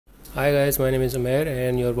Hi guys, my name is Umair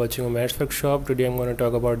and you're watching Umair's Workshop. Today I'm going to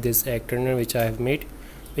talk about this egg turner which I have made,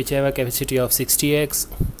 which have a capacity of 60 eggs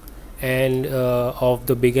and of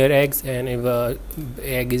the bigger eggs, and if a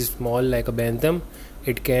egg is small like a bantam,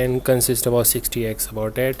 it can consist about 60 eggs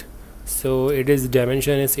about it. So it is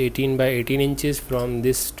dimension is 18 by 18 inches from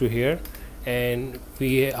this to here, and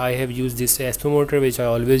I have used this SPO motor which I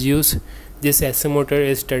always use. This SPO motor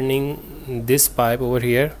is turning this pipe over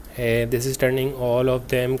here, and this is turning all of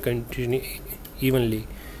them evenly,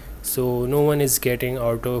 so no one is getting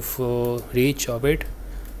out of reach of it.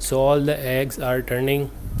 So all the eggs are turning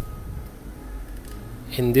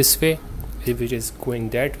in this way. If it is going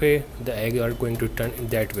that way, the egg are going to turn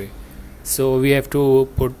that way. So we have to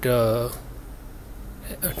put a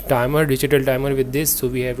digital timer with this. So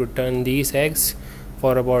we have to turn these eggs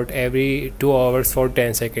for about every 2 hours for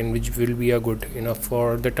 10 seconds, which will be a good enough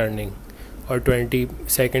for the turning, or 20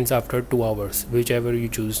 seconds after 2 hours, whichever you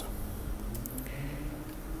choose.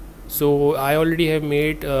 So I already have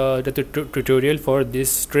made the tutorial for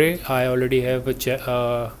this tray. I already have a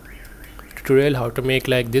tutorial how to make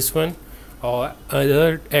like this one or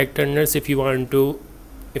other egg turners. If you want to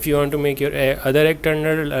make your other egg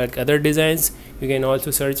turner like other designs, you can also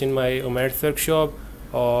search in my Umair's Workshop,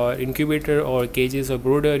 or incubator, or cages, or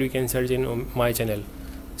brooder. You can search in my channel.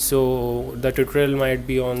 So the tutorial might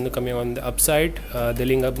be coming on the upside, the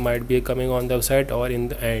link up might be coming on the upside or in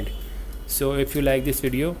the end. So if you like this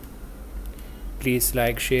video, please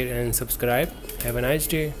like, share and subscribe. Have a nice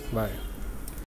day. Bye.